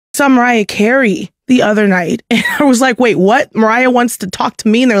saw Mariah Carey the other night, and I was like, wait, what? Mariah wants to talk to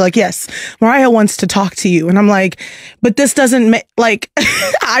me? And they're like, yes, Mariah wants to talk to you. And I'm like, but this doesn't make, like,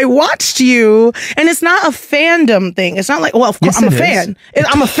 I watched you, and it's not a fandom thing. It's not like, well, of course, I'm a fan.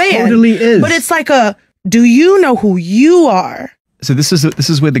 I'm a fan. Totally is. But it's like do you know who you are? So this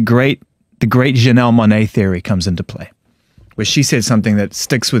is where the great Janelle Monáe theory comes into play, where she said something that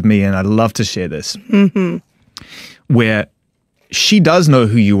sticks with me, and I'd love to share this. Where she does know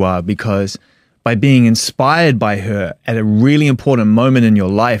who you are, because by being inspired by her at a really important moment in your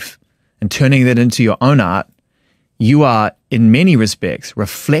life and turning that into your own art, you are, in many respects,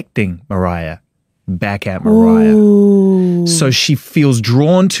 reflecting Mariah back at Mariah. Ooh. So she feels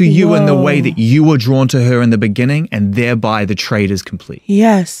drawn to you in the way that you were drawn to her in the beginning, and thereby the trade is complete.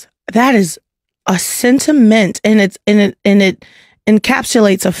 Yes, that is a sentiment, and it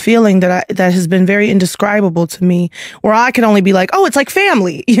encapsulates a feeling that has been very indescribable to me, where I can only be like, oh, it's like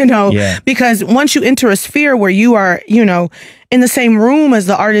family, you know, because once you enter a sphere where you are, you know, in the same room as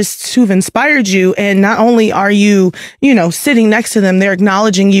the artists who've inspired you, and not only are you, you know, sitting next to them, they're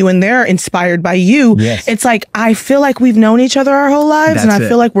acknowledging you and they're inspired by you. Yes. It's like, I feel like we've known each other our whole lives, and I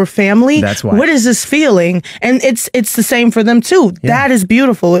feel like we're family. That's why. What is this feeling? And it's the same for them too. That is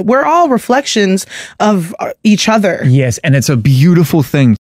beautiful. We're all reflections of each other. Yes, and it's a beautiful thing.